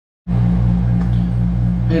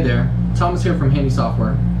Hey there, Thomas here from Handy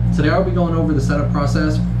Software. Today I'll be going over the setup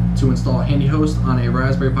process to install HandyHost on a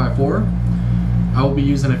Raspberry Pi 4. I will be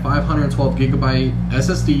using a 512GB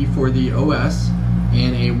SSD for the OS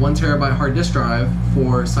and a 1TB hard disk drive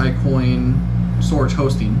for SideCoin storage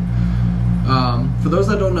hosting. For those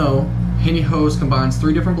that don't know, HandyHost combines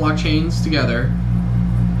 3 different blockchains together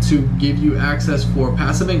to give you access for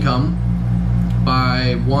passive income.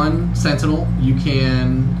 By one, Sentinel. You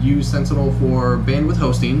can use Sentinel for bandwidth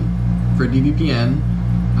hosting, for DVPN,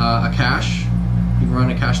 a cache. You can run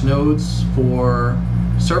a cache nodes for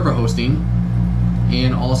server hosting,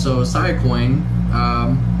 and also SideCoin.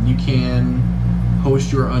 You can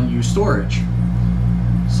host your unused storage.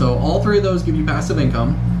 So all 3 of those give you passive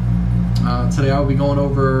income. Today I'll be going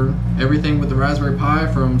over everything with the Raspberry Pi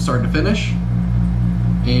from start to finish.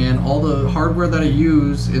 And all the hardware that I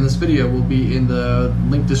use in this video will be in the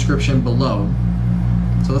link description below.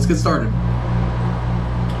 So let's get started.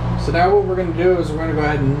 So now what we're going to do is we're going to go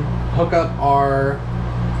ahead and hook up our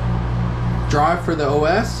drive for the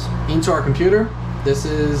OS into our computer. This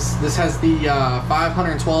has the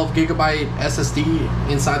 512GB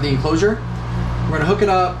SSD inside the enclosure. We're going to hook it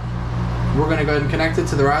up. We're going to go ahead and connect it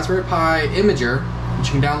to the Raspberry Pi Imager, which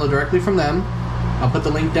you can download directly from them. I'll put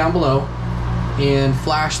the link down below. And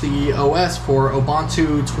flash the OS for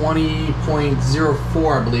Ubuntu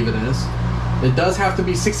 20.04, I believe it is. It does have to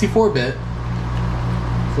be 64-bit. So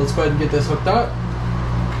let's go ahead and get this hooked up.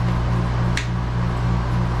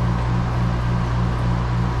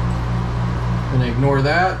 I'm going to ignore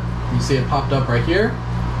that. You see it popped up right here.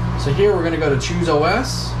 So here we're going to go to Choose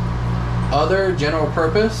OS, Other, General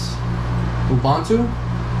Purpose, Ubuntu.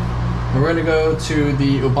 And we're going to go to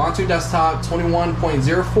the Ubuntu Desktop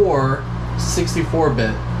 21.04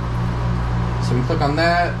 64-bit. So we click on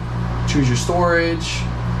that, choose your storage.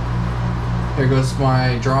 Here goes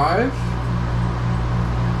my drive.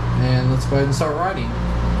 And let's go ahead and start writing.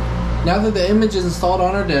 Now that the image is installed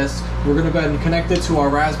on our disk, we're going to go ahead and connect it to our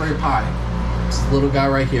Raspberry Pi. This little guy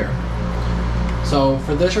right here. So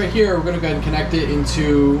for this right here, we're going to go ahead and connect it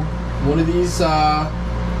into one of these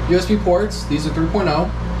USB ports. These are 3.0.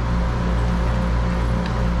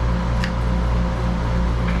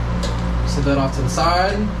 Set that off to the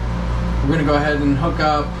side. We're going to go ahead and hook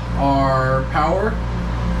up our power.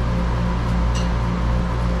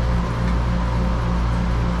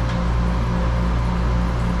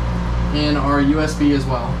 And our USB as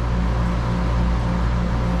well.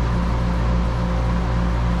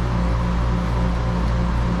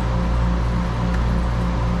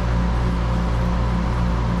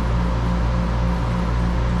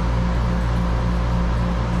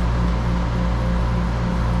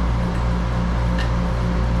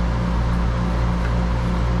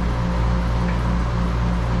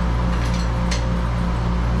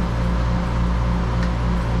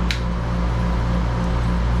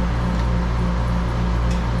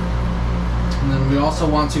 We also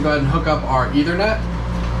want to go ahead and hook up our Ethernet.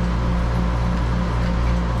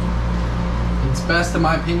 It's best, in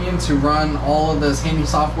my opinion, to run all of this Handy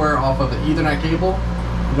software off of an Ethernet cable.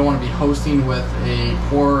 You don't want to be hosting with a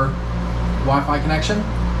poor Wi-Fi connection.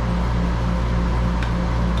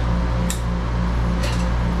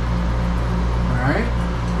 Alright,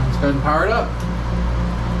 let's go ahead and power it up.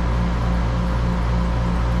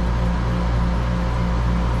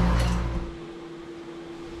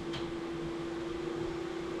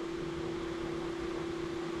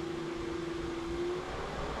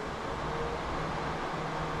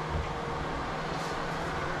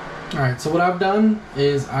 Alright, so what I've done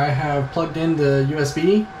is I have plugged in the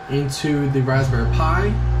USB into the Raspberry Pi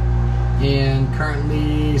and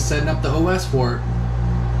currently setting up the OS for it.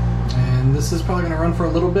 And this is probably going to run for a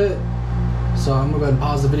little bit, so I'm going to go ahead and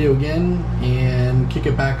pause the video again and kick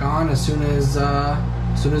it back on as soon as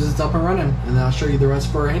it's up and running, and then I'll show you the rest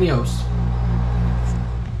for HandyHost.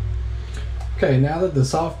 Okay, now that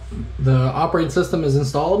the operating system is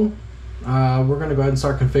installed, we're going to go ahead and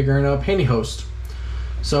start configuring up HandyHost.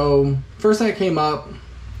 So first thing that came up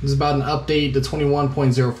is about an update to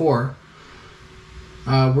 21.04.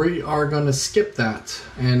 We are going to skip that,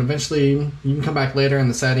 and eventually you can come back later in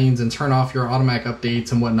the settings and turn off your automatic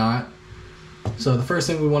updates and whatnot. So the first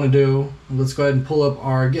thing we want to do, let's go ahead and pull up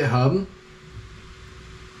our GitHub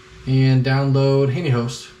and download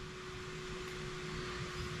HandyHost.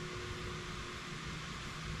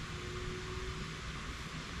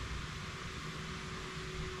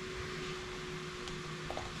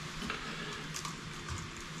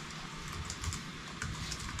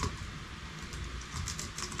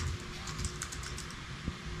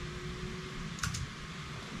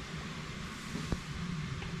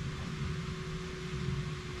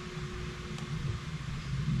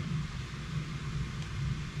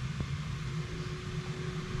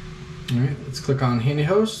 let's click on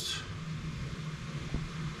HandyHost.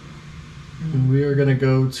 We are going to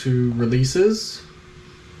go to releases.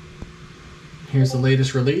 Here's the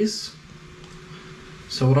latest release.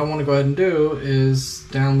 So what I want to go ahead and do is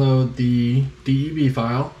download the DEB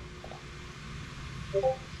file. I'm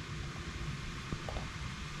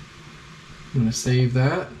going to save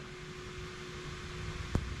that.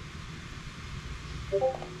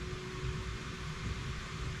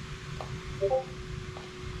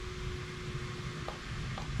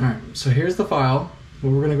 Alright, so here's the file.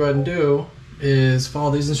 What we're going to go ahead and do is follow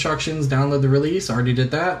these instructions, download the release. I already did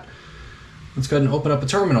that. Let's go ahead and open up a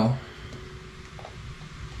terminal.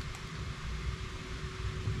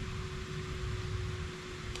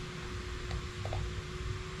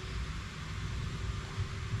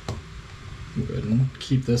 Go ahead and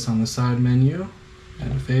keep this on the side menu.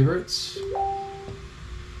 Add to favorites.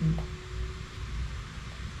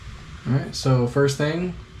 Alright, so first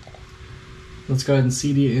thing, let's go ahead and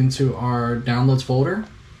CD into our downloads folder.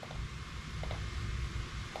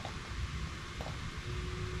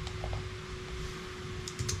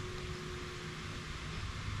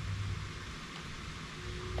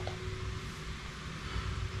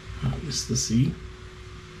 This is the C.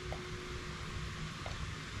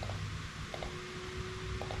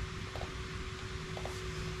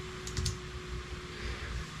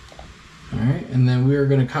 Alright, and then we are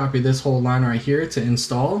going to copy this whole line right here to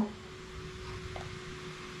install.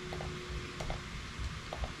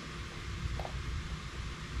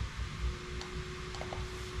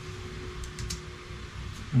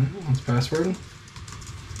 That's password.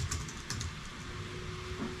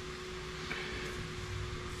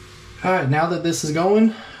 Alright, now that this is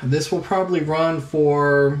going, this will probably run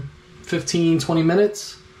for 15-20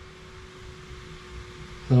 minutes.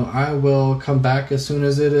 So I will come back as soon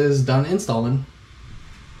as it is done installing.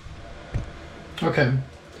 Okay,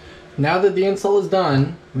 now that the install is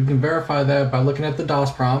done, we can verify that by looking at the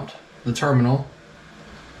DOS prompt, the terminal,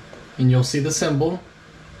 and you'll see the symbol.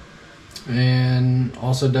 And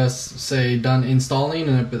also does say done installing,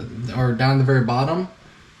 and or down the very bottom,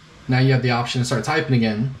 now you have the option to start typing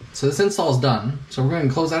again. So this install is done. So we're going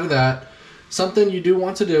to close out of that. Something you do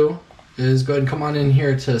want to do is go ahead and come on in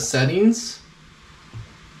here to settings.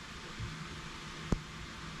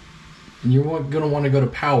 And you're going to want to go to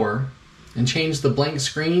power and change the blank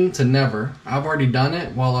screen to never. I've already done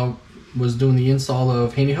it while I was doing the install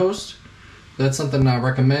of HandyHost. That's something I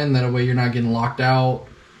recommend. That way you're not getting locked out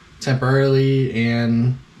temporarily,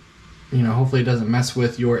 and you know, hopefully it doesn't mess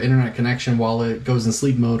with your internet connection while it goes in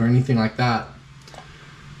sleep mode or anything like that.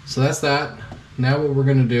 So that's that. Now what we're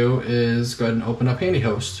going to do is go ahead and open up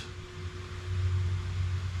HandyHost.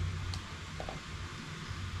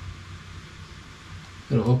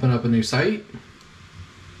 It'll open up a new site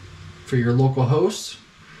for your local host,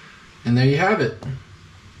 and there you have it.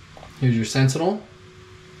 Here's your Sentinel.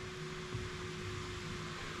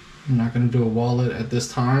 I'm not going to do a wallet at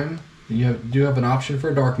this time. You do have an option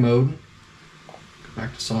for dark mode. Go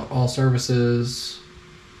back to all services.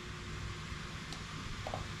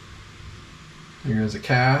 Here's a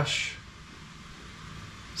cache.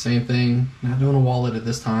 Same thing, not doing a wallet at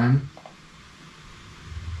this time.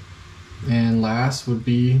 And last would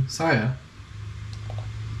be Saya.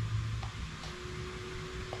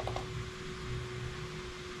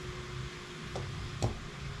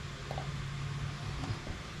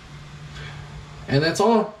 And that's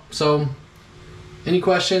all. So any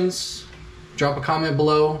questions, drop a comment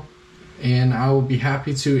below, and I will be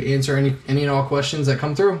happy to answer any and all questions that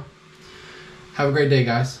come through. Have a great day,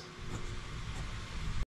 guys.